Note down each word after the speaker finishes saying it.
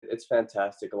it's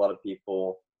fantastic. A lot of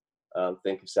people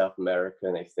think of South America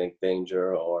and they think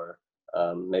danger or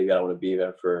maybe I don't want to be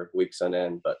there for weeks on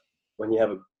end. But when you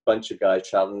have a bunch of guys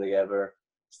traveling together,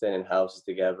 staying in houses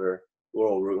together, we're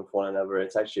all rooting for one another.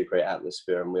 It's actually a great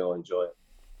atmosphere and we all enjoy it.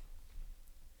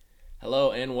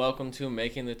 Hello and welcome to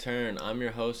Making the Turn. I'm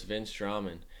your host, Vince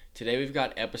Drahman. Today we've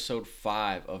got episode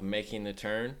 5 of Making the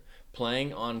Turn,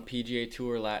 playing on PGA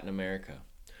Tour Latin America.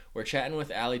 We're chatting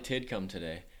with Ali Tidcombe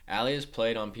today. Ali has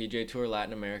played on PGA Tour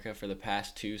Latin America for the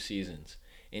past 2 seasons.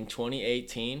 In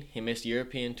 2018, he missed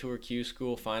European Tour Q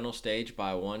School final stage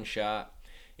by 1 shot,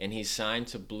 and he's signed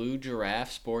to Blue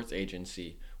Giraffe Sports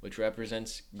Agency, which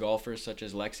represents golfers such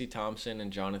as Lexi Thompson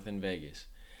and Jonathan Vegas.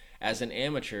 As an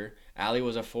amateur, Ali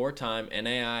was a 4-time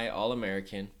NAI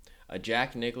All-American, a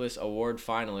Jack Nicklaus Award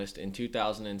finalist in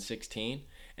 2016,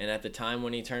 and at the time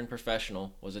when he turned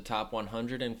professional, was a top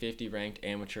 150 ranked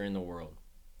amateur in the world.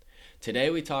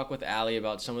 Today we talk with Ali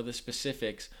about some of the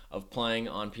specifics of playing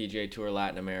on PGA Tour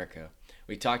Latin America.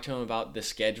 We talked to him about the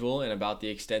schedule and about the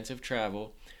extensive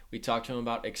travel. We talked to him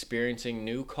about experiencing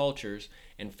new cultures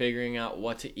and figuring out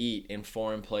what to eat in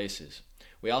foreign places.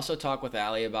 We also talk with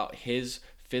Ali about his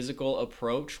physical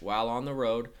approach while on the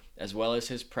road, as well as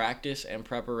his practice and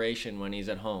preparation when he's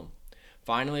at home.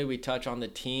 Finally, we touch on the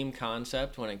team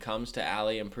concept when it comes to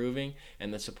Ali improving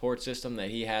and the support system that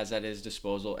he has at his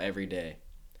disposal every day.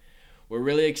 We're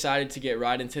really excited to get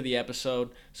right into the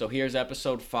episode, so here's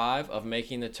episode 5 of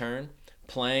Making the Turn,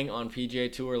 playing on PGA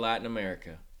Tour Latin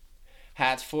America.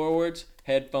 Hats forwards,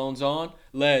 headphones on,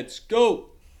 let's go!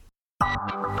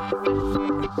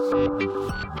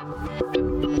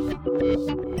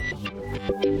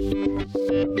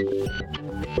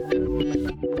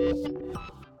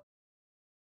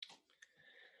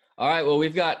 All right, well,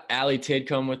 we've got Ali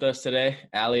Tidcombe with us today.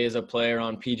 Ali is a player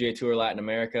on PGA Tour Latin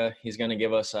America. He's going to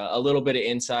give us a little bit of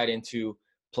insight into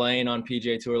playing on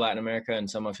PGA Tour Latin America and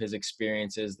some of his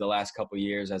experiences the last couple of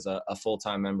years as a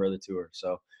full-time member of the tour.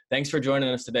 So thanks for joining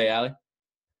us today, Ali.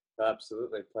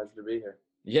 Absolutely. Pleasure to be here.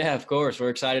 Yeah, of course. We're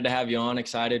excited to have you on,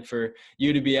 excited for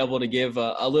you to be able to give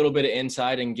a little bit of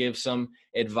insight and give some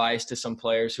advice to some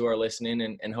players who are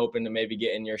listening and hoping to maybe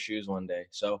get in your shoes one day.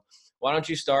 So why don't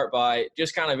you start by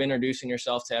just kind of introducing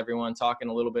yourself to everyone, talking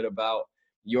a little bit about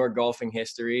your golfing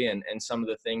history and some of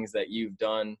the things that you've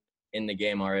done in the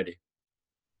game already.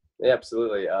 Yeah,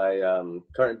 absolutely. I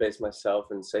currently base myself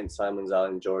in St. Simons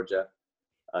Island, Georgia.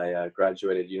 I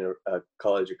graduated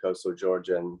College of Coastal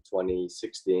Georgia in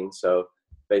 2016, so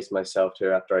based myself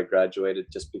here after I graduated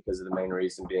just because of the main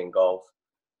reason being golf.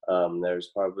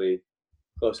 There's probably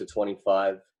close to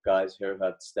 25 guys here who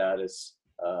have status.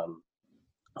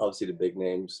 Obviously the big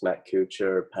names, Matt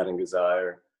Kuchar, Patton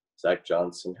Gazzire, Zach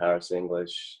Johnson, Harris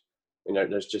English.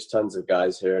 There's just tons of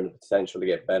guys here, and the potential to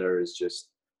get better is just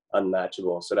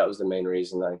unmatchable. So that was the main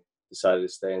reason I decided to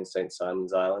stay in St.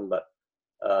 Simons Island. But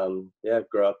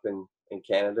grew up in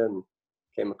Canada and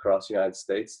came across the United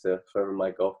States to further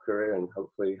my golf career and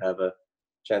hopefully have a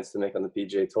chance to make on the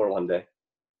PGA Tour one day.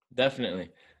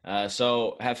 Definitely.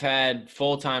 So have had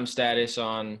full-time status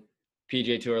on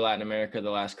PGA Tour Latin America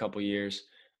the last couple of years.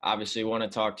 Obviously want to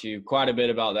talk to you quite a bit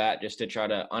about that just to try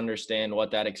to understand what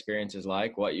that experience is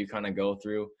like, what you kind of go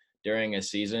through during a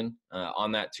season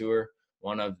on that tour.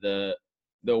 One of the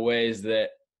ways that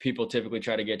people typically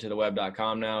try to get to the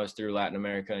web.com now is through Latin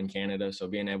America and Canada. So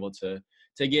being able to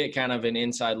get kind of an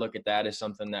inside look at that is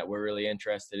something that we're really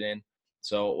interested in.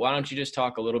 So why don't you just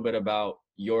talk a little bit about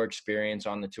your experience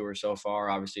on the tour so far?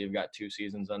 Obviously, you've got 2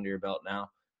 seasons under your belt now.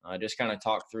 Just kind of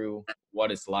talk through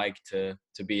what it's like to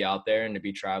be out there and to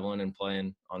be traveling and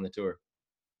playing on the tour.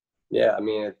 Yeah, I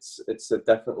mean, it's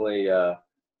definitely a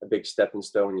big stepping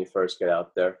stone when you first get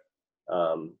out there.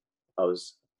 I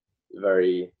was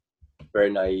very,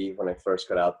 very naive when I first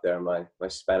got out there. My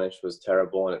Spanish was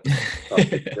terrible and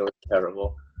it was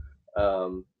terrible.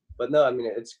 But no, I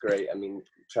mean, it's great. I mean,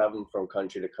 traveling from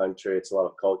country to country, it's a lot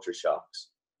of culture shocks.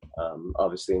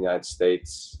 Obviously, in the United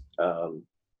States,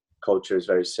 culture is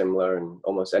very similar in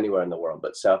almost anywhere in the world.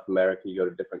 But South America, you go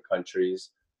to different countries,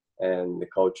 and the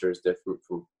culture is different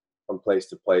from place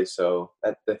to place. So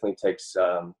that definitely takes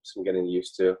some getting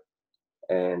used to.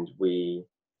 And we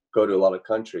go to a lot of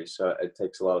countries, so it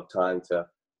takes a lot of time to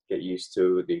get used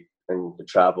to the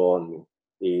travel and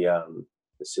the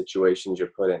situations you're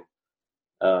put in.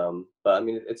 But I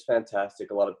mean, it's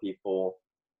fantastic. A lot of people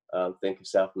think of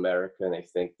South America and they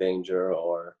think danger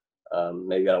or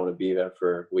maybe I don't want to be there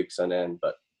for weeks on end.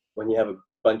 But when you have a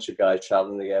bunch of guys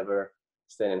traveling together,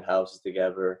 staying in houses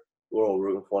together, we're all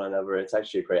rooting for one another. It's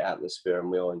actually a great atmosphere and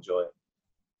we all enjoy it.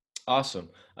 Awesome.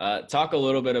 Talk a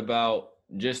little bit about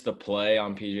just the play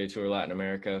on PGA Tour Latin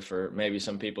America for maybe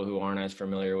some people who aren't as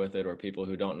familiar with it or people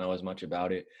who don't know as much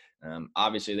about it.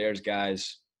 Obviously, there's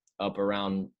guys up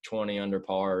around 20 under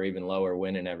par or even lower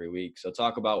winning every week. So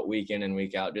talk about week in and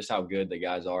week out, just how good the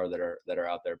guys are that are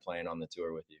out there playing on the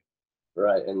tour with you.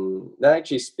 Right, and that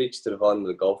actually speaks to the volume of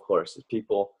the golf courses.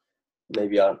 People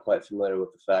maybe aren't quite familiar with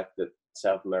the fact that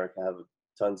South America have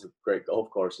tons of great golf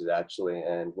courses actually,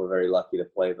 and we're very lucky to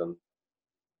play them.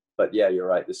 But yeah, you're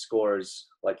right. The scores,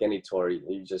 like any tour,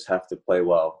 you just have to play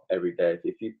well every day.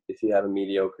 If you have a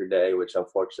mediocre day, which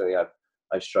unfortunately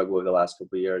I struggle with the last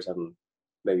couple of years, having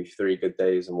maybe 3 good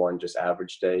days and one just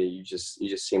average day, you just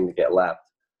seem to get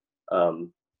lapped.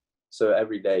 Um, so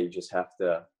every day you have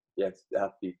to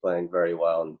be playing very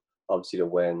well, and obviously to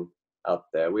win out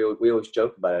there. We always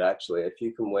joke about it actually. If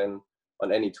you can win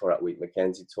on any tour that week,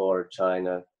 Mackenzie Tour,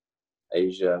 China,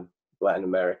 Asia, Latin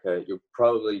America, you're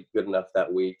probably good enough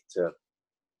that week to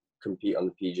compete on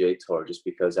the PGA Tour just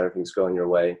because everything's going your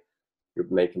way. You're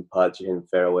making putts, you're hitting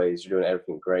fairways, you're doing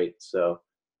everything great. So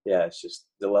yeah, it's just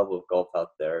the level of golf out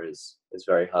there is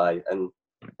very high, and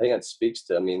I think that speaks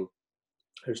to. I mean,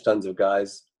 there's tons of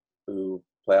guys who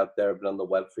play out there, been on the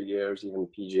web for years, even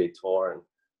PGA Tour, and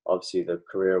obviously the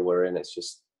career we're in, it's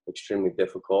just extremely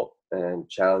difficult and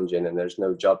challenging, and there's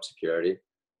no job security.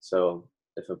 So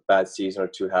if a bad season or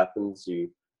two happens, you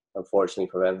unfortunately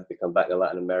for them have to come back to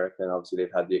Latin America, and obviously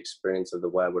they've had the experience of the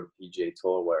web or the PGA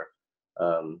Tour where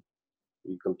um,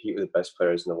 you compete with the best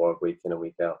players in the world week in and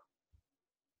week out.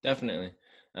 Definitely.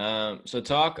 So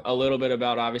talk a little bit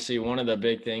about obviously one of the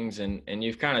big things, and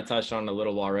you've kind of touched on it a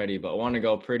little already, but want to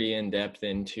go pretty in depth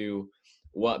into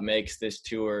what makes this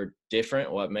tour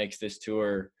different, what makes this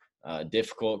tour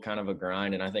difficult, kind of a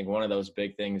grind. And I think one of those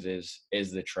big things is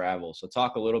the travel. So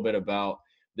talk a little bit about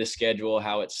the schedule,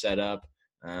 how it's set up,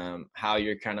 how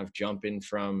you're kind of jumping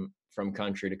from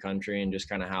country to country, and just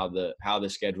kind of how the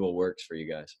schedule works for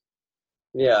you guys.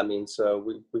 Yeah, I mean, so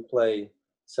we play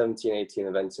 17, 18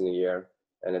 events in a year,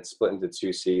 and it's split into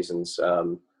 2 seasons.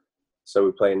 So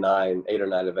we play 8 or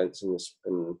 9 events in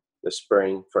the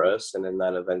spring for us, and then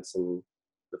 9 events in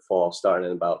the fall, starting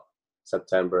in about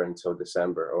September until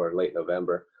December or late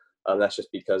November. That's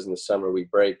just because in the summer we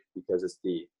break because it's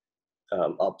the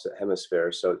opposite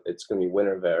hemisphere, so it's going to be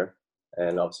winter there,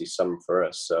 and obviously summer for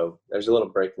us. So there's a little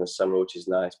break in the summer, which is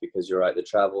nice because you're right, the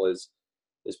travel is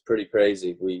pretty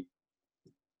crazy.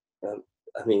 Um,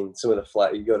 I mean, some of the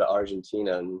flight you go to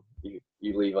Argentina and you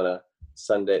leave on a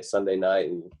Sunday night,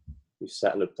 and you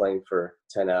sat in a plane for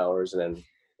 10 hours and then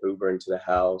Uber into the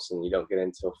house, and you don't get in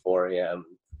until 4 a.m.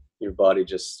 Your body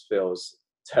just feels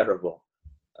terrible.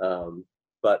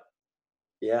 But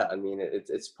yeah, I mean,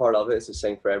 it's part of it. It's the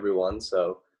same for everyone,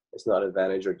 so it's not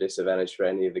advantage or disadvantage for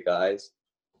any of the guys.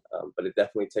 But it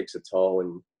definitely takes a toll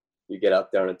when you get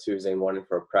out there on a Tuesday morning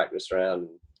for a practice round,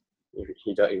 and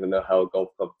you don't even know how a golf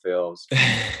club feels.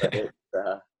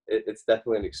 But it's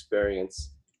definitely an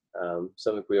experience.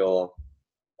 Something we all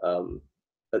um,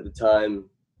 at the time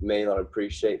may not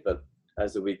appreciate, but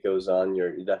as the week goes on,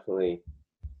 you're definitely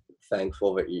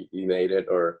thankful that you made it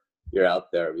or you're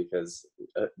out there, because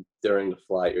during the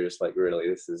flight you're just like, really,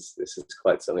 this is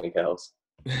quite something else.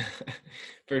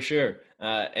 For sure.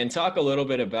 And talk a little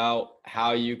bit about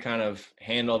how you kind of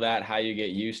handle that, how you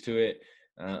get used to it.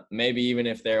 Maybe even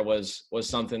if there was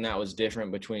something that was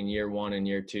different between year one and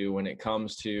year two when it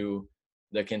comes to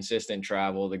the consistent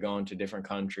travel, the going to different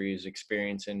countries,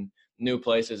 experiencing new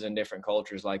places and different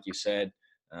cultures, like you said.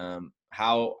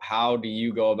 How do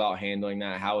you go about handling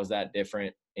that? How is that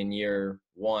different in year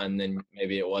one than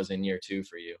maybe it was in year two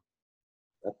for you?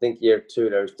 I think year two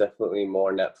there's definitely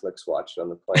more Netflix watching on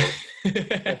the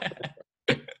plane.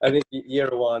 I think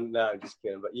year one, no, just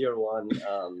kidding. But year one,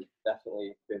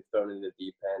 definitely been thrown in the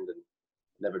deep end and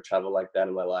never traveled like that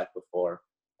in my life before.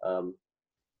 And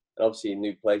obviously,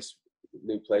 new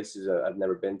places I've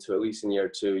never been to. At least in year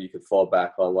two, you could fall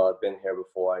back on. Well, I've been here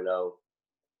before. I know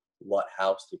what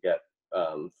house to get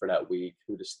for that week,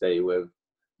 who to stay with,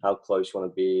 how close you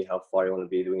want to be, how far you want to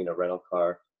be. Do we need a rental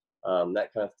car?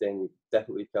 That kind of thing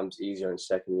definitely becomes easier in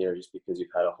second year, just because you've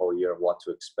had a whole year of what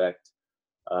to expect.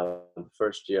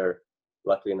 First year,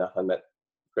 luckily enough, I met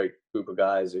a great group of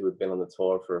guys who had been on the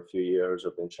tour for a few years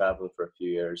or been traveling for a few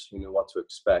years, who knew what to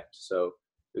expect. So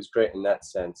it was great in that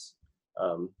sense.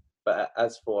 But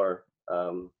as for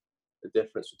the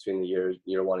difference between the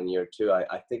year one and year two,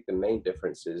 I think the main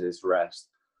difference is rest.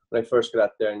 When I first got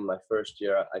out there in my first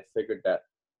year, I figured that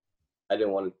I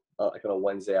didn't want to, like on a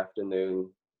Wednesday afternoon,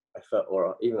 I felt,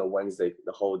 or even a Wednesday,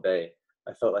 the whole day,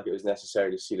 I felt like it was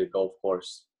necessary to see the golf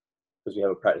course because we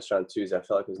have a practice round Tuesday. I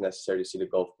felt like it was necessary to see the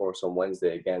golf course on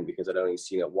Wednesday again because I'd only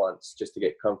seen it once, just to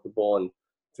get comfortable and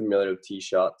familiar with tee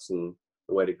shots and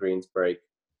the way the greens break.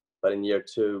 But in year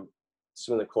two,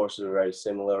 some of the courses were very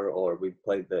similar, or we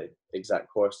played the exact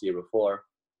course the year before.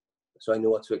 So I knew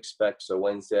what to expect. So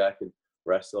Wednesday I could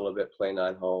rest a little bit, play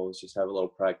 9 holes, just have a little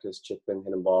practice, chip in,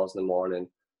 hitting balls in the morning,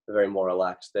 a very more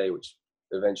relaxed day, which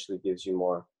eventually gives you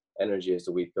more energy as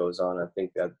the week goes on. I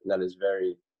think that is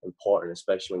very important,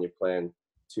 especially when you're playing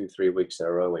 2-3 weeks in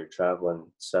a row where you're traveling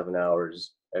 7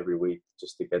 hours every week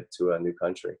just to get to a new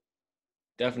country.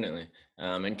 Definitely.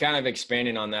 And kind of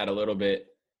expanding on that a little bit,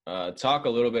 talk a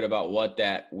little bit about what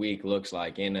that week looks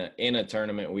like in a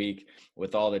tournament week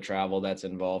with all the travel that's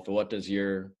involved. What does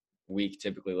your week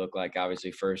typically look like?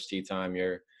 Obviously, first tee time,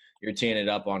 you're teeing it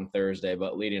up on Thursday,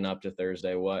 but leading up to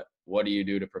Thursday, what do you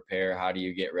do to prepare? How do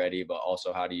you get ready? But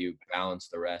also, how do you balance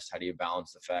the rest? How do you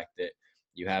balance the fact that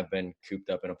you have been cooped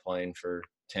up in a plane for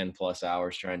 10 plus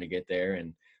hours trying to get there?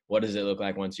 And what does it look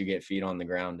like once you get feet on the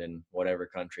ground in whatever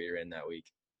country you're in that week?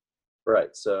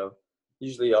 Right. So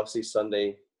usually, obviously,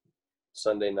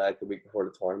 Sunday night, the week before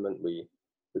the tournament, we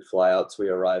fly out. So we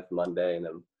arrive Monday, and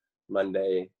then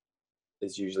Monday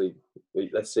is usually,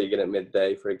 let's say you get at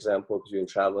midday, for example, because you've been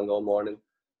traveling all morning.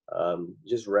 You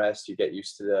just rest. You get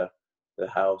used to the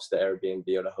house, the Airbnb,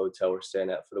 or the hotel we're staying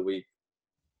at for the week.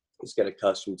 Just get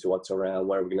accustomed to what's around,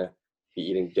 where we're going to be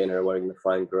eating dinner, where we're going to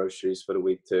find groceries for the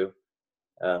week too.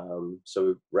 So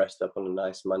we rest up on a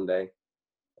nice Monday.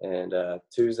 And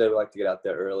Tuesday, we like to get out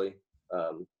there early,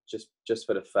 just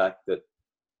for the fact that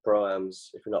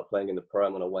Pro-Ams, if you're not playing in the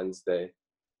Pro-Am on a Wednesday,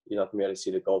 you're not going to be able to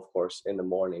see the golf course in the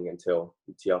morning until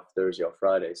you tee off Thursday or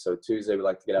Friday. So Tuesday, we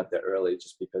like to get out there early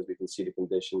just because we can see the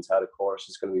conditions, how the course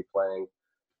is going to be playing,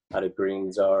 how the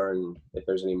greens are, and if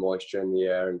there's any moisture in the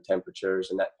air and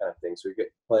temperatures and that kind of thing. So we get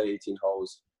to play 18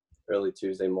 holes early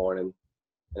Tuesday morning,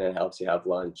 and then obviously have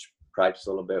lunch, practice a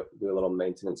little bit, do a little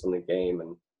maintenance on the game,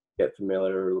 and get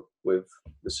familiar with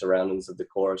the surroundings of the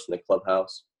course and the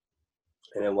clubhouse.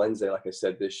 And then Wednesday, like I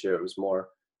said, this year it was more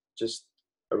just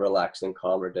a relaxing,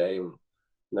 calmer day. And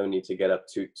no need to get up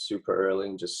too super early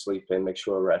and just sleep in, make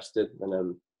sure we're rested, and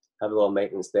then have a little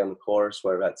maintenance day on the course,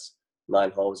 where that's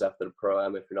 9 holes after the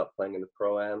Pro-Am if you're not playing in the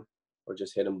Pro-Am, or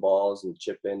just hitting balls and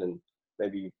chip in and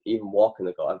maybe even walking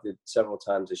the course. I did several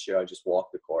times this year. I just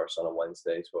walked the course on a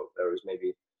Wednesday. So there was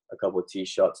maybe a couple of tee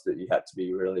shots that you had to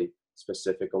be really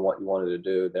specific on what you wanted to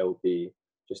do. There would be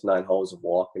just 9 holes of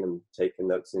walking and taking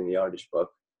notes in the yardage book.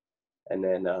 And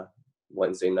then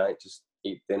Wednesday night, just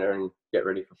eat dinner and get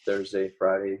ready for Thursday,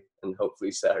 Friday, and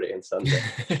hopefully Saturday and Sunday.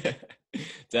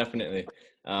 Definitely.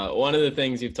 One of the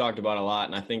things you've talked about a lot,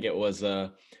 and I think it was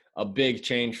a big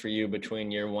change for you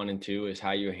between year 1 and 2, is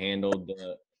how you handled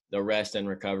the rest and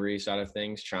recovery side of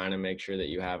things, trying to make sure that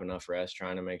you have enough rest,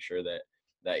 trying to make sure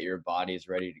that your body is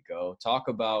ready to go. Talk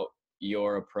about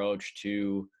your approach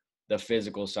to the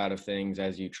physical side of things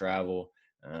as you travel.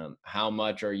 How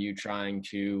much are you trying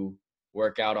to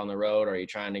work out on the road? Are you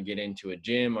trying to get into a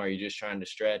gym? Are you just trying to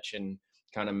stretch and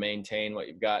kind of maintain what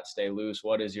you've got, stay loose?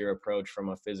 What is your approach from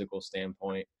a physical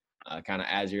standpoint, kind of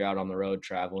as you're out on the road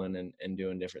traveling and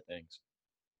doing different things?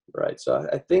 Right. So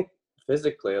I think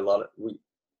physically, a lot of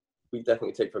we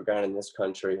definitely take for granted in this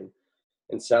country. And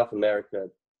in South America,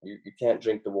 you can't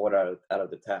drink the water out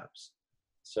of the taps.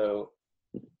 So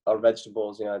our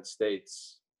vegetables in the United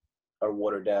States are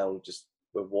watered down just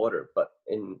with water. But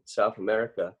in South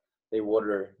America, they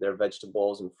water their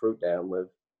vegetables and fruit down with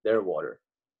their water.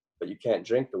 But you can't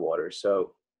drink the water.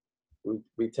 So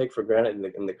we take for granted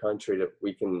in the country that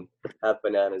we can have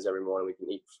bananas every morning, we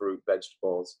can eat fruit,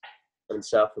 vegetables. But in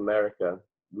South America,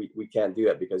 we can't do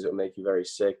that because it'll make you very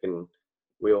sick. And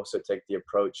we also take the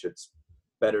approach, it's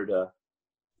better to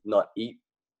not eat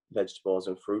vegetables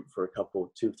and fruit for a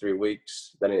couple, 2-3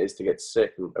 weeks than it is to get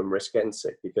sick and risk getting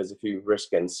sick. Because if you risk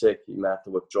getting sick, you might have to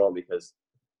withdraw because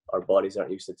our bodies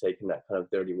aren't used to taking that kind of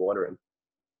dirty water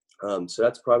in. So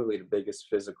that's probably the biggest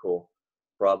physical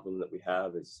problem that we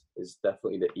have is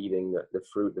definitely the eating the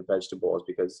fruit, the vegetables,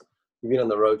 because you've been on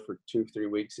the road for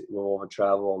 2-3 weeks with all the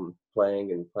travel and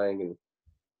playing in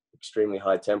extremely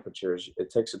high temperatures.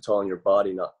 It takes a toll on your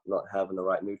body not having the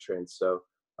right nutrients. So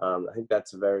I think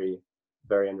that's very,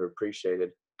 very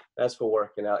underappreciated. As for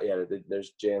working out, yeah,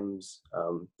 there's gyms,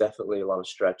 definitely a lot of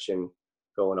stretching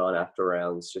going on after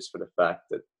rounds, just for the fact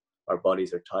that our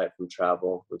bodies are tight from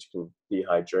travel, which can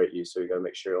dehydrate you. So you got to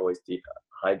make sure you're always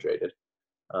dehydrated.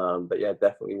 But yeah,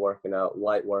 definitely working out,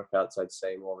 light workouts, I'd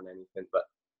say, more than anything. But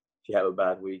if you have a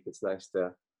bad week, it's nice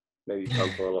to maybe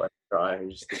pump a little extra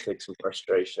iron just to take some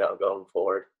frustration out going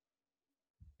forward.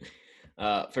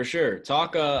 For sure.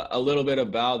 Talk a little bit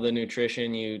about the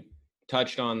nutrition. You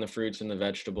touched on the fruits and the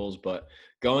vegetables, but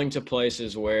going to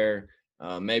places where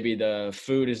maybe the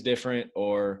food is different,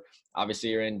 or obviously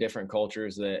you're in different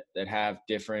cultures that have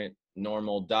different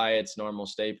normal diets, normal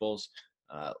staples.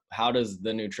 How does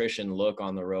the nutrition look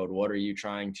on the road? What are you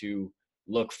trying to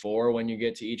look for when you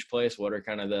get to each place? What are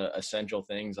kind of the essential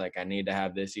things, like I need to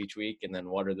have this each week? And then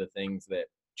what are the things that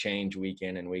change week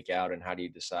in and week out? And how do you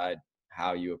decide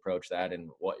how you approach that and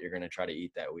what you're going to try to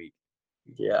eat that week?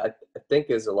 Yeah, I think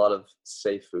there's a lot of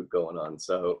safe food going on.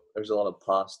 So there's a lot of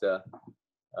pasta.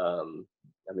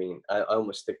 I mean, I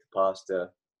almost stick to pasta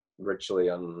virtually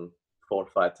on 4 or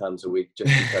 5 times a week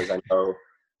just because I know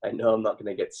I'm not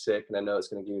going to get sick, and I know it's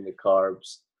going to give me the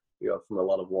carbs, from a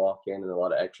lot of walking and a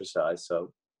lot of exercise.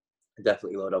 So I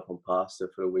definitely load up on pasta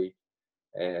for the week.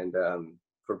 And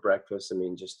for breakfast, I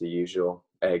mean, just the usual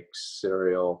eggs,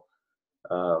 cereal,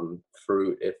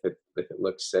 fruit if it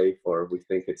looks safe or we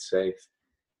think it's safe.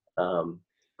 Um,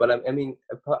 but I mean,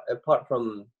 apart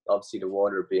from obviously the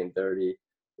water being dirty,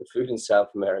 the food in South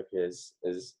America is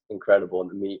incredible.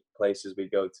 The meat places we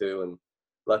go to, and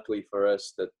luckily for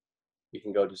us that we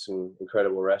can go to some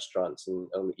incredible restaurants and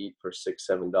only eat for $6,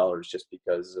 $7 just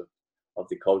because of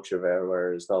the culture there,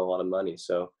 where there's not a lot of money.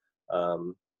 So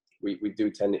we do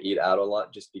tend to eat out a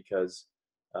lot just because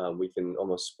we can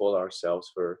almost spoil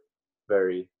ourselves for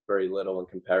very very little in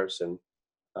comparison.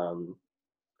 Um,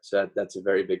 so that's a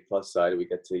very big plus side. We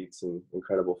get to eat some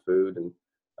incredible food, and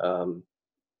um,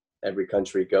 every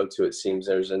country we go to, it seems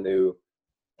there's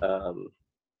um,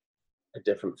 a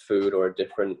different food or a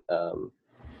different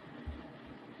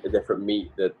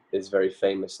meat that is very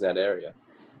famous in that area.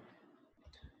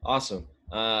 Awesome.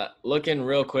 Looking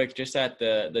real quick just at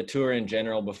the tour in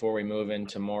general before we move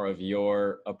into more of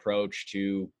your approach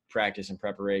to practice and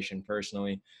preparation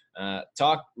personally.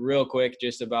 Talk real quick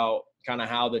just about kind of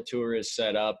how the tour is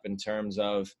set up in terms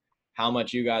of how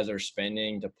much you guys are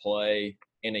spending to play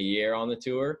in a year on the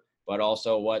tour, but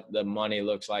also what the money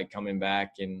looks like coming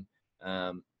back. And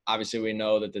obviously we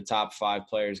know that the top 5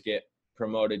 players get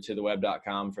promoted to the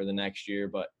web.com for the next year,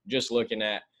 but just looking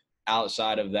at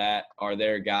outside of that, are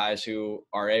there guys who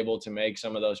are able to make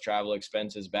some of those travel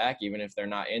expenses back, even if they're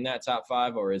not in that top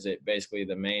 5? Or is it basically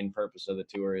the main purpose of the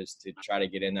tour is to try to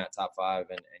get in that top 5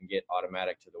 and get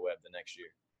automatic to the web the next year?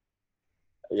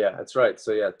 Yeah, that's right.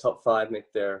 So yeah, top 5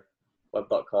 make their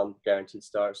web.com guaranteed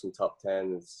starts, and top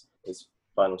 10 is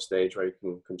final stage where you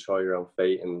can control your own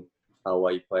fate and how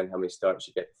well you play and how many starts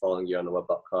you get the following year on the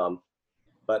web.com.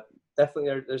 But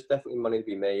definitely there's definitely money to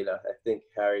be made. I think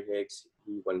Harry Higgs,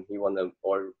 when he won the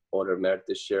Order of Merit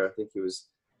this year, I think he was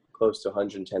close to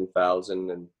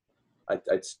 110,000, and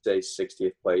I'd say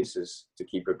 60th place is to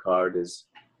keep your card is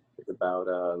about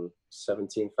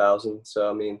 17,000. So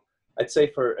I mean, I'd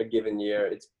say for a given year,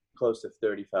 it's close to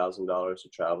 $30,000 to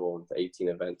travel to 18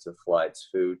 events of flights,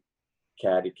 food,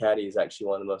 caddy. Caddy is actually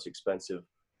one of the most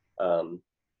um,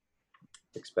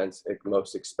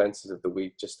 most expenses of the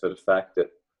week, just for the fact that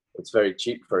it's very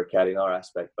cheap for a caddy in our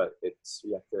aspect, but it's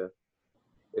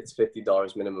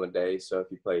 $50 minimum a day. So if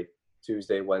you play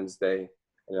Tuesday, Wednesday,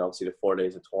 and obviously the 4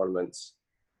 days of tournaments,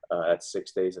 that's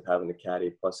 6 days of having a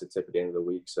caddy plus a tip at the end of the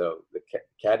week. So the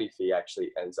caddy fee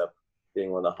actually ends up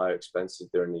being one of the higher expenses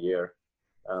during the year.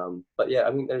 But yeah,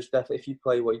 I mean, there's definitely, if you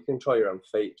play well, you control your own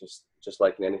fate, just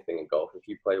like in anything in golf. If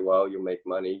you play well, you'll make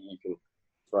money. You can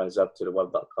rise up to the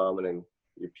web.com and then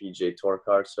your PGA Tour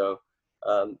card. So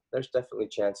there's definitely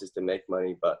chances to make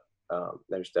money, but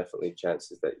there's definitely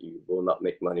chances that you will not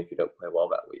make money if you don't play well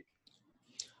that week.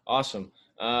 Awesome.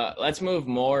 Let's move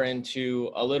more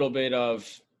into a little bit of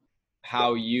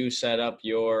how you set up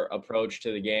your approach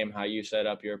to the game, how you set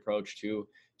up your approach to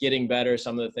getting better,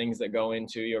 some of the things that go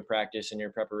into your practice and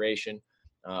your preparation.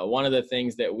 One of the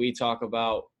things that we talk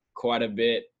about quite a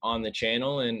bit on the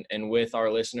channel and with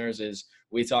our listeners is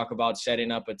we talk about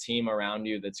setting up a team around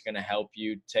you that's going to help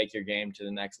you take your game to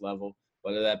the next level,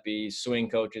 whether that be swing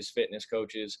coaches, fitness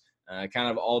coaches, kind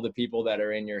of all the people that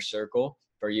are in your circle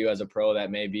for you as a pro.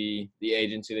 That may be the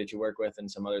agency that you work with and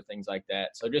some other things like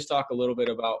that. So just talk a little bit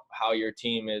about how your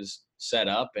team is set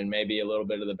up and maybe a little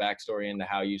bit of the backstory into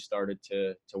how you started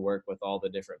to work with all the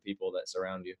different people that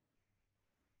surround you.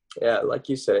 Yeah, like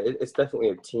you said, it's definitely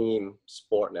a team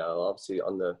sport now. Obviously,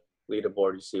 on the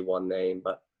leaderboard, you see one name,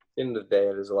 but at the end of the day,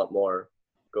 there's a lot more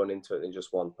going into it than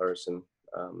just one person.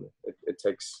 It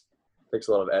takes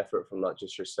a lot of effort from not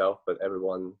just yourself, but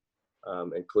everyone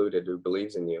included who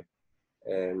believes in you.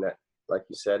 And that, like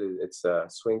you said, it's a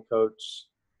swing coach,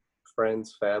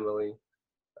 friends, family,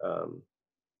 um,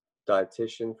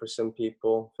 dietitian for some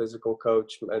people, physical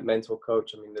coach, mental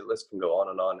coach. I mean, the list can go on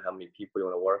and on how many people you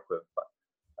want to work with. But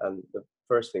the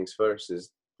first things first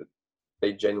is that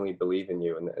they genuinely believe in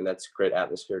you, and that's a great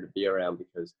atmosphere to be around,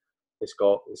 because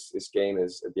this game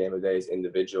is, at the end of the day, is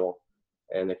individual,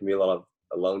 and there can be a lot of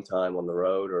alone time on the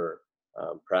road or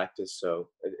practice. So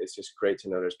it's just great to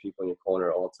know there's people in your corner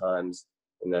at all times,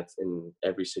 and that's in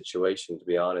every situation, to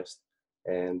be honest.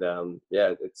 And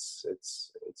yeah, it's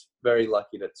very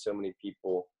lucky that so many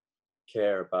people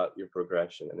care about your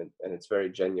progression, and it's very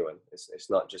genuine. It's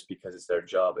not just because it's their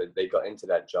job. They got into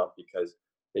that job because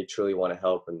they truly want to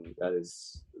help, and that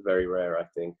is very rare, I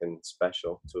think, and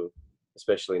special to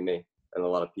especially me and a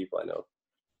lot of people I know.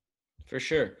 For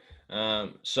sure.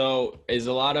 So is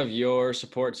a lot of your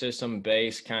support system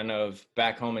based kind of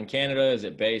back home in Canada? Is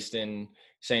it based in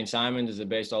St. Simons? Is it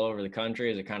based all over the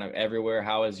country? Is it kind of everywhere?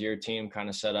 How is your team kind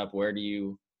of set up? Where do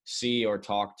you see or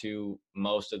talk to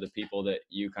most of the people that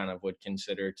you kind of would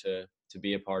consider to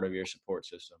be a part of your support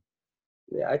system?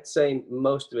 Yeah, I'd say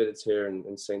most of it is here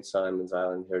in St. Simons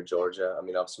Island, here, Georgia. I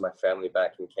mean, obviously my family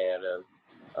back in Canada,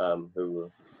 who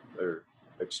are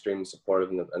extremely supportive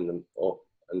and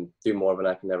do more than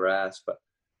I can ever ask. But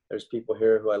there's people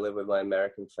here who I live with, my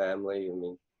American family. I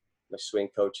mean, my swing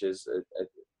coaches.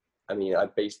 I mean, I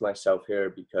based myself here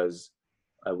because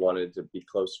I wanted to be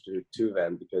closer to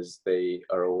them because they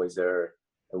are always there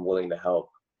and willing to help.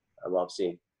 I'm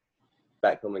obviously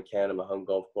back home in Canada, my home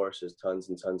golf course, there's tons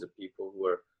and tons of people who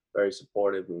are very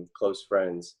supportive and close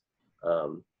friends.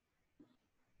 Um,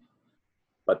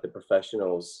 but the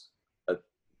professionals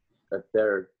at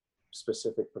their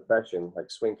specific profession,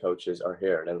 like swing coaches, are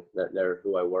here, and they're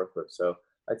who I work with. So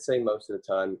I'd say most of the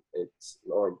time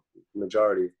or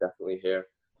majority is definitely here.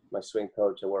 My swing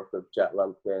coach, I work with Jack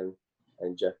Lumpkin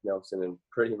and Jeff Nelson, and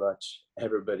pretty much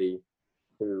everybody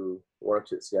who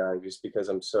works at Siang, just because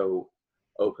I'm so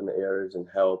open to ears and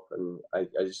help, and I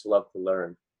just love to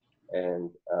learn. And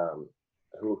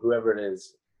whoever it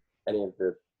is, any of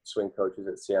the swing coaches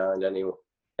at Siang,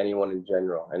 anyone in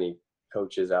general, any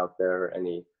coaches out there,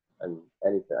 anything,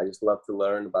 I just love to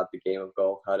learn about the game of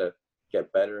golf, how to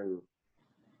get better. And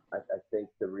I think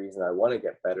the reason I want to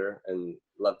get better and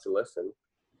love to listen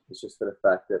is just for the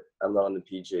fact that I'm not on the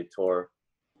PGA Tour,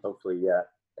 hopefully yet,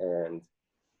 and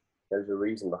there's a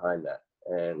reason behind that.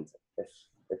 And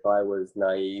if I was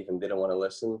naive and didn't want to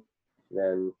listen,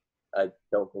 then I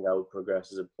don't think I would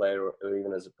progress as a player or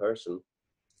even as a person.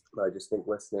 But I just think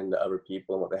listening to other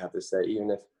people and what they have to say, even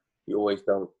if you always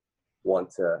don't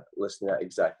want to listen to that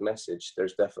exact message,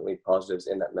 there's definitely positives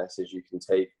in that message you can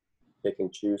pick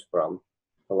and choose from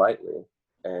politely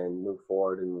and move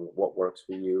forward in what works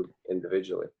for you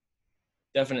individually.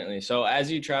 Definitely. So as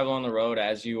you travel on the road,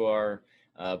 as you are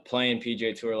playing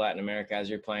PGA Tour Latin America, as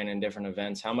you're playing in different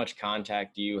events, how much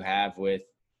contact do you have with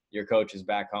your coaches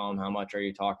back home? How much are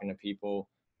you talking to people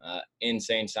in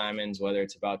St. Simons, whether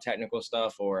it's about technical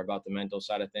stuff or about the mental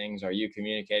side of things? Are you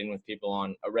communicating with people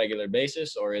on a regular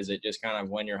basis, or is it just kind of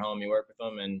when you're home, you work with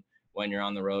them, and when you're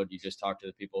on the road, you just talk to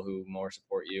the people who more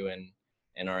support you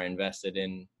and are invested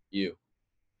in you?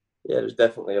 Yeah, there's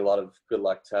definitely a lot of good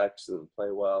luck texts and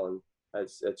play well, and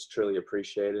it's truly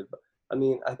appreciated. But I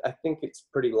mean, I think it's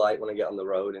pretty light when I get on the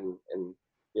road and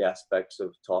the aspects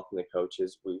of talking to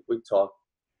coaches. We talk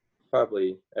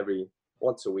probably every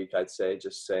once a week, I'd say,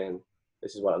 just saying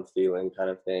this is what I'm feeling, kind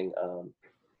of thing.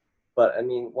 But I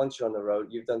mean, once you're on the road,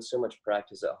 you've done so much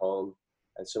practice at home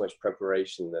and so much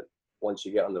preparation that once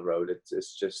you get on the road,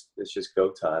 it's just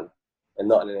go time, and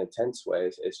not in an intense way.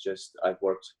 It's just I've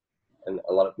worked, and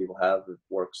a lot of people have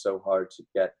worked so hard to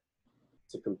get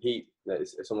to compete.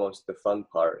 It's almost the fun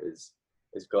part is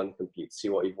going to compete, see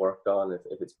what you've worked on.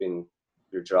 If it's been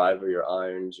your driver, your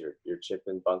irons, your chip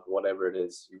and bunk, whatever it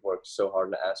is, you've worked so hard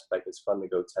in the aspect. It's fun to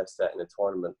go test that in a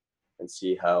tournament and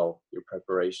see how your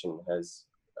preparation has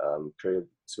created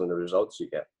some of the results you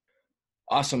get.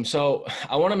 Awesome. So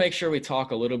I want to make sure we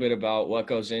talk a little bit about what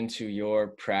goes into your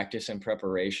practice and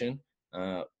preparation.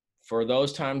 For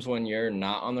those times when you're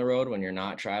not on the road, when you're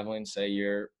not traveling, say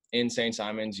you're in St.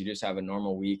 Simons, you just have a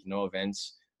normal week, no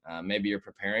events. Maybe you're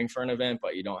preparing for an event,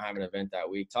 but you don't have an event that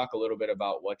week. Talk a little bit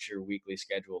about what your weekly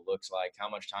schedule looks like, how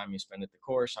much time you spend at the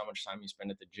course, how much time you spend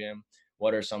at the gym.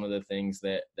 What are some of the things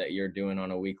that you're doing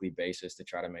on a weekly basis to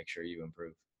try to make sure you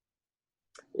improve?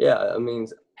 Yeah, I mean,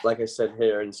 like I said,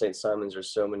 here in St. Simons,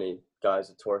 there's so many guys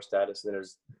with tour status, and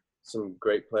there's some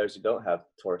great players who don't have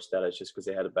tour status just because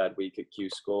they had a bad week at Q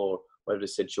school or whatever the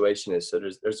situation is. So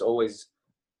there's always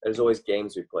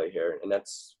games we play here, and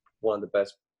that's one of the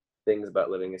best things about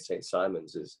living in St.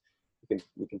 Simons is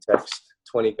you can text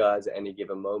 20 guys at any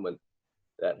given moment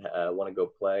that want to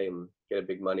go play and get a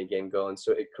big money game going.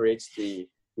 So it creates the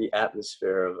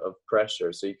atmosphere of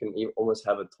pressure. So you can almost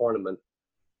have a tournament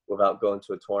without going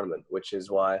to a tournament, which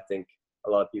is why I think a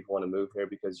lot of people want to move here,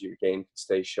 because your game can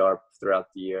stay sharp throughout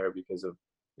the year because of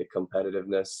the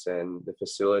competitiveness and the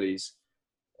facilities,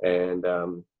 and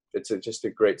it's just a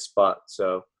great spot.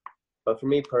 So, but for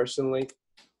me personally,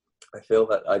 I feel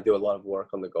that I do a lot of work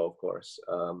on the golf course.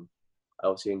 I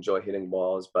obviously enjoy hitting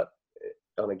balls, but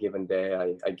on a given day,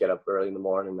 I get up early in the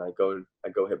morning, I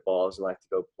go hit balls, and I have to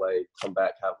go play, come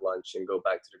back, have lunch, and go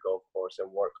back to the golf course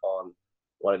and work on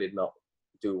what I did not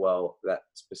do well that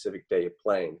specific day of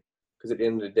playing. Because at the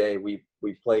end of the day, we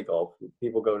play golf.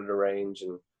 People go to the range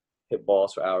and hit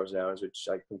balls for hours and hours, which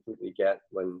I completely get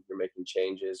when you're making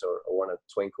changes or want to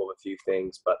twinkle a few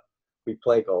things. But we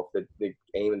play golf. The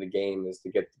aim of the game is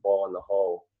to get the ball in the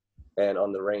hole. And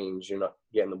on the range, you're not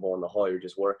getting the ball in the hole, you're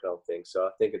just working on things. So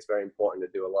I think it's very important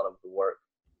to do a lot of the work.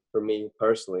 For me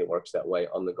personally, it works that way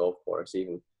on the golf course.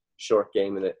 Even short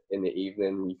game in the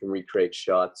evening, you can recreate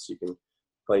shots. You can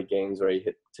play games where you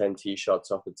hit 10 tee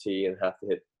shots off the tee and have to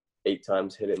hit 8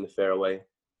 times, hit it in the fairway.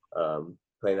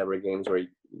 Playing other games where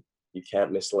you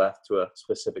can't miss left to a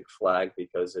specific flag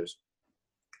because there's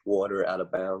water out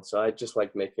of bounds. So I just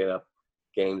like making up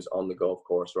games on the golf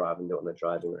course rather than doing the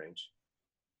driving range.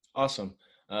 Awesome.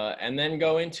 And then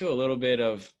go into a little bit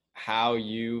of how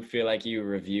you feel like you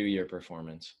review your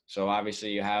performance. So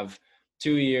obviously you have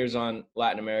 2 years on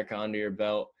Latin America under your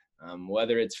belt,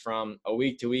 whether it's from a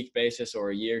week-to-week basis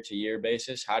or a year-to-year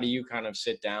basis. How do you kind of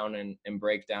sit down and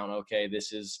break down, okay,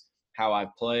 this is how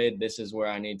I've played, this is where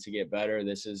I need to get better,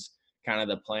 this is kind of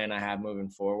the plan I have moving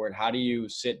forward? How do you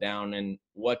sit down and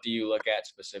what do you look at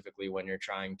specifically when you're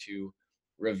trying to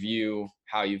review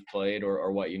how you've played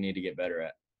or what you need to get better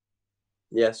at?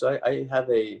 Yeah, so I have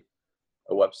a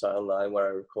website online where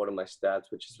I recorded my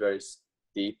stats, which is very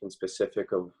deep and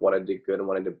specific of what I did good and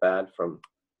what I did bad, from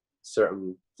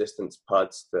certain distance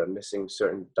putts to missing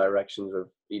certain directions of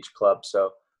each club.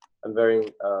 So I'm very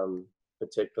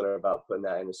particular about putting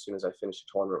that in as soon as I finish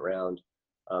a tournament round.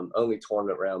 Only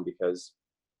tournament round because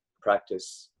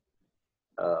practice,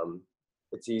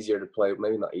 it's easier to play,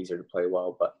 maybe not easier to play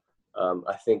well, but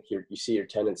I think you see your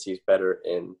tendencies better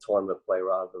in tournament play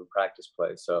rather than practice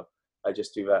play. So I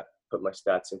just do that, put my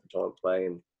stats in for tournament play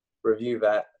and review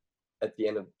that at the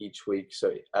end of each week.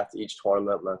 So after each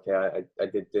tournament, okay, I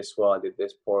did this well, I did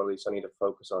this poorly, so I need to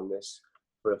focus on this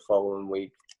for the following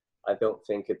week. I don't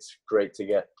think it's great to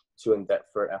get too in-depth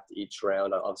for it after each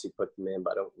round. I obviously put them in,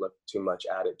 but I don't look too much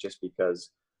at it just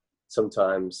because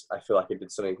sometimes I feel like I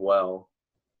did something well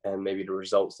and maybe the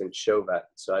results didn't show that.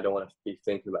 So I don't want to be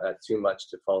thinking about that too much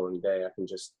the following day. I can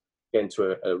just get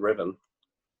into a rhythm.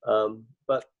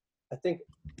 But I think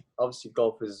obviously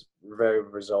golf is very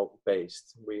result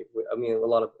based. I mean, a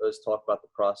lot of us talk about the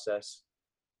process,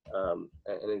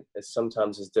 and it's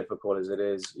sometimes as difficult as it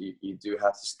is, you do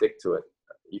have to stick to it.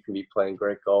 You can be playing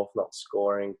great golf, not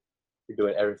scoring. You're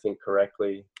doing everything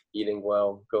correctly, eating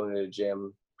well, going to the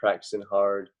gym, practicing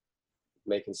hard,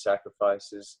 making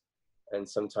sacrifices, and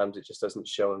sometimes it just doesn't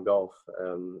show in golf.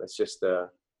 It's just a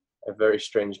very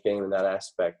strange game in that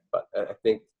aspect. But I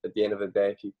think at the end of the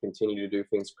day, if you continue to do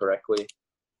things correctly,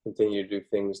 continue to do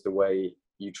things the way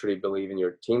you truly believe in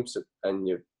your team and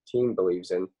your team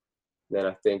believes in, then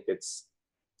I think it's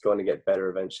going to get better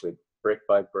eventually. Brick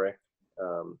by brick,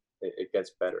 it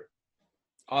gets better.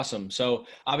 Awesome. So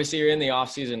obviously you're in the off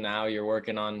season now, you're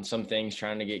working on some things,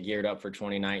 trying to get geared up for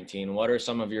 2019. What are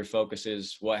some of your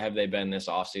focuses? What have they been this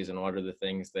off season? What are the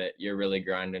things that you're really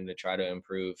grinding to try to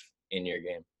improve in your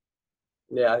game?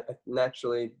 Yeah,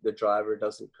 naturally the driver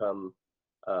doesn't come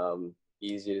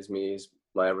easy as me as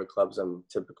my other clubs. I'm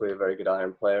typically a very good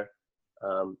iron player.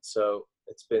 So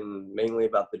it's been mainly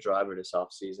about the driver this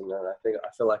off season. And I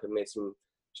feel like I've made some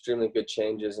extremely good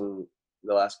changes in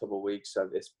the last couple of weeks.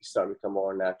 It's starting to become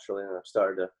more naturally, and I've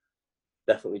started to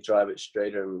definitely drive it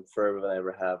straighter and further than I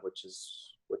ever have, which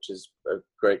is a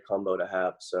great combo to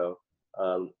have. So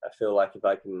I feel like if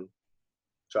I can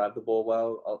drive the ball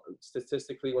well,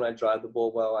 statistically, when I drive the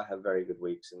ball well, I have very good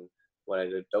weeks, and when I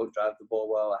don't drive the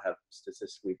ball well, I have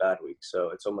statistically bad weeks. So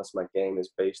it's almost my game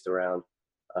is based around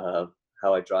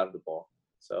how I drive the ball.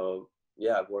 So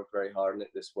yeah, I've worked very hard on it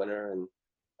this winter, and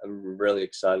I'm really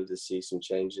excited to see some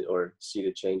changes or see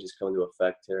the changes come into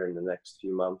effect here in the next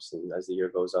few months and as the year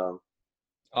goes on.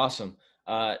 Awesome.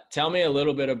 Tell me a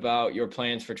little bit about your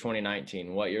plans for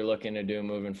 2019, what you're looking to do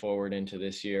moving forward into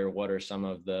this year. What are some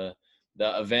of the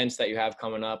events that you have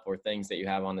coming up or things that you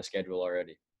have on the schedule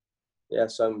already? Yeah,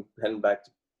 so I'm heading back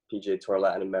to PGA Tour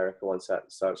Latin America once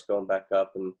that starts going back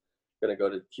up, and going to go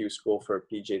to Q School for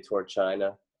PGA Tour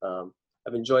China.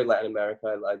 I've enjoyed Latin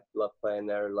America. I love playing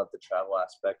there. I love the travel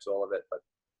aspects, all of it, but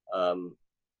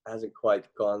it hasn't quite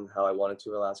gone how I wanted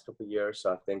to the last couple of years.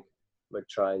 So I think I'm going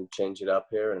to try and change it up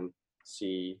here and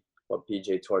see what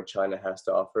PGA Tour China has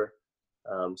to offer.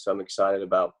 So I'm excited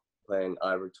about playing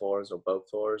either tours or both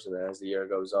tours. And then as the year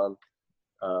goes on,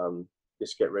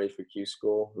 just get ready for Q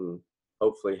School and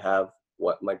hopefully have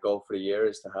what my goal for the year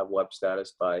is to have web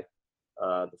status by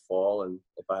the fall. And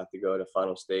if I have to go to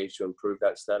final stage to improve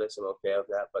that status, I'm okay with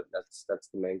that. But that's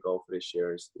the main goal for this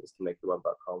year is to make the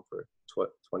web.com for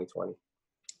 2020.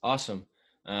 Awesome.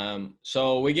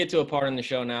 So we get to a part in the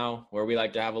show now where we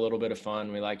like to have a little bit of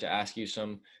fun. We like to ask you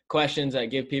some questions that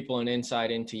give people an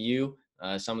insight into you,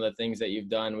 some of the things that you've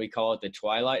done. We call it the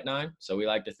Twilight Nine. So we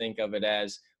like to think of it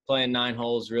as playing 9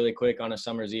 holes really quick on a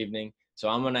summer's evening. So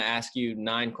I'm going to ask you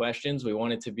 9 questions. We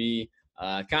want it to be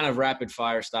kind of rapid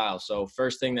fire style. So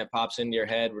first thing that pops into your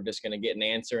head, we're just going to get an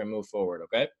answer and move forward.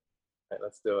 Okay. All right,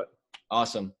 let's do it.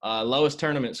 Awesome. Lowest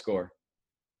tournament score?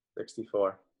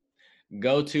 64.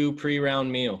 Go-to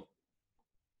pre-round meal?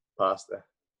 Pasta.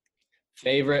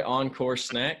 Favorite on-course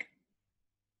snack?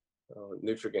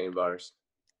 Nutrigrain bars.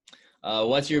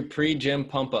 What's your pre-gym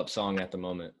pump-up song at the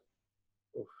moment?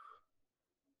 Oof.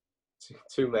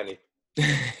 Too many.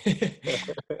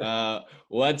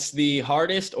 What's the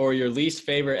hardest or your least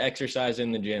favorite exercise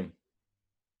in the gym?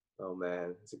 Oh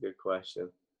man, that's a good question.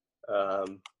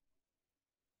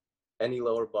 Any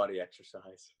lower body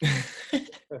exercise.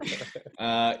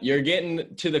 You're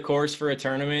getting to the course for a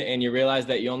tournament and you realize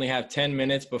that you only have 10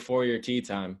 minutes before your tee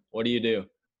time. What do?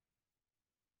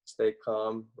 Stay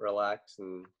calm, relax,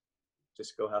 and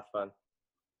just go have fun.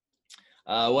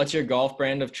 What's your golf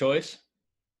brand of choice?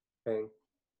 Ping.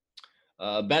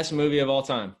 Best movie of all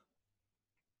time?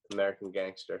 American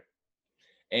Gangster.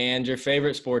 And your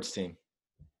favorite sports team?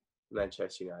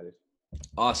 Manchester United.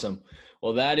 Awesome.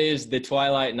 Well, that is the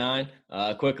Twilight Nine.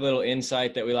 A quick little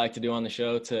insight that we like to do on the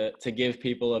show to give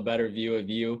people a better view of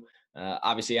you,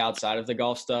 obviously outside of the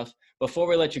golf stuff. Before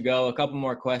we let you go, a couple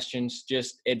more questions,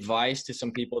 just advice to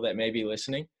some people that may be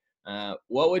listening.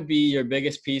 What would be your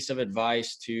biggest piece of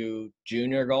advice to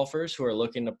junior golfers who are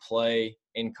looking to play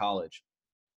in college?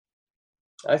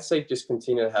 I'd say just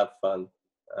continue to have fun.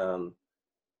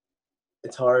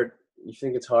 It's hard. You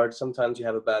think it's hard. Sometimes you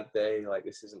have a bad day, like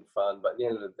this isn't fun. But at the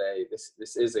end of the day, this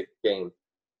is a game,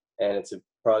 and it's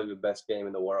probably the best game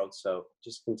in the world. So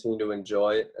just continue to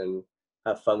enjoy it and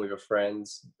have fun with your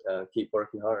friends. Keep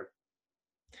working hard.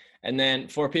 And then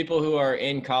for people who are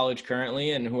in college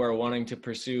currently and who are wanting to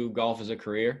pursue golf as a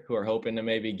career, who are hoping to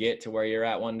maybe get to where you're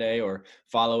at one day or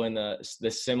follow in the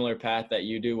similar path that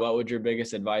you do, what would your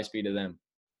biggest advice be to them?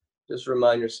 Just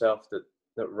remind yourself that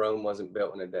Rome wasn't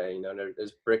built in a day. You know,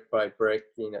 there's brick by brick.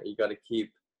 You know, you got to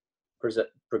keep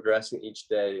progressing each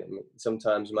day. I mean,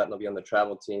 sometimes you might not be on the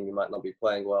travel team. You might not be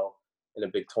playing well in a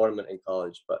big tournament in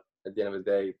college. But at the end of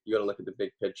the day, you got to look at the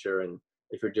big picture. And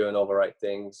if you're doing all the right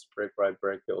things, brick by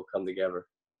brick, it will come together.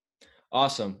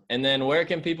 Awesome. And then where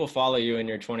can people follow you in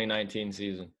your 2019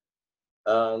 season?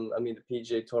 I mean, the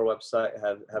PGA Tour website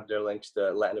have their links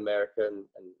to Latin America and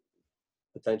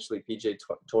potentially PGA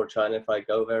Tour China if I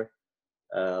go there.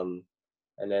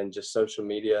 And then just social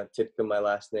media, Tidcombe, my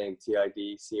last name,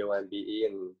 TIDCOMBE,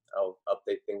 and I'll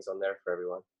update things on there for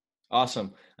everyone.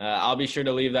 Awesome. I'll be sure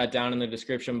to leave that down in the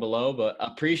description below, but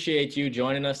appreciate you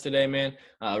joining us today, man.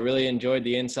 Really enjoyed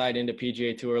the insight into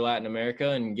PGA Tour Latin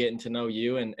America and getting to know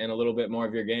you and a little bit more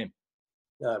of your game.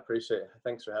 Yeah, I appreciate it.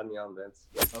 Thanks for having me on, Vince.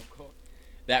 Of course.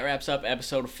 That wraps up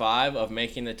episode 5 of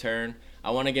Making the Turn. I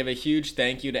want to give a huge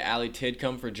thank you to Ali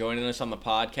Tidcombe for joining us on the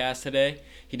podcast today.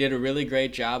 He did a really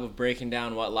great job of breaking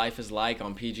down what life is like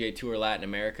on PGA Tour Latin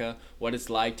America, what it's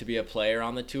like to be a player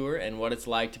on the tour, and what it's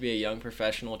like to be a young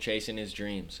professional chasing his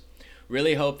dreams.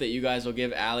 Really hope that you guys will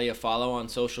give Ali a follow on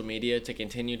social media to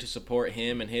continue to support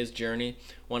him and his journey.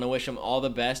 Want to wish him all the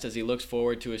best as he looks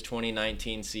forward to his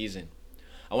 2019 season.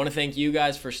 I want to thank you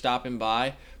guys for stopping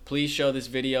by. Please show this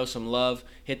video some love,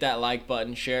 hit that like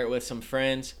button, share it with some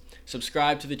friends.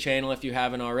 Subscribe to the channel if you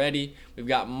haven't already. We've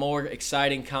got more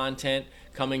exciting content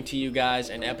coming to you guys,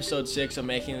 and episode 6 of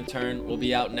Making the Turn will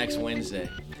be out next Wednesday.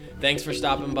 Thanks for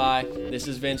stopping by. This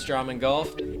is Vince Drummond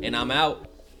Golf, and I'm out.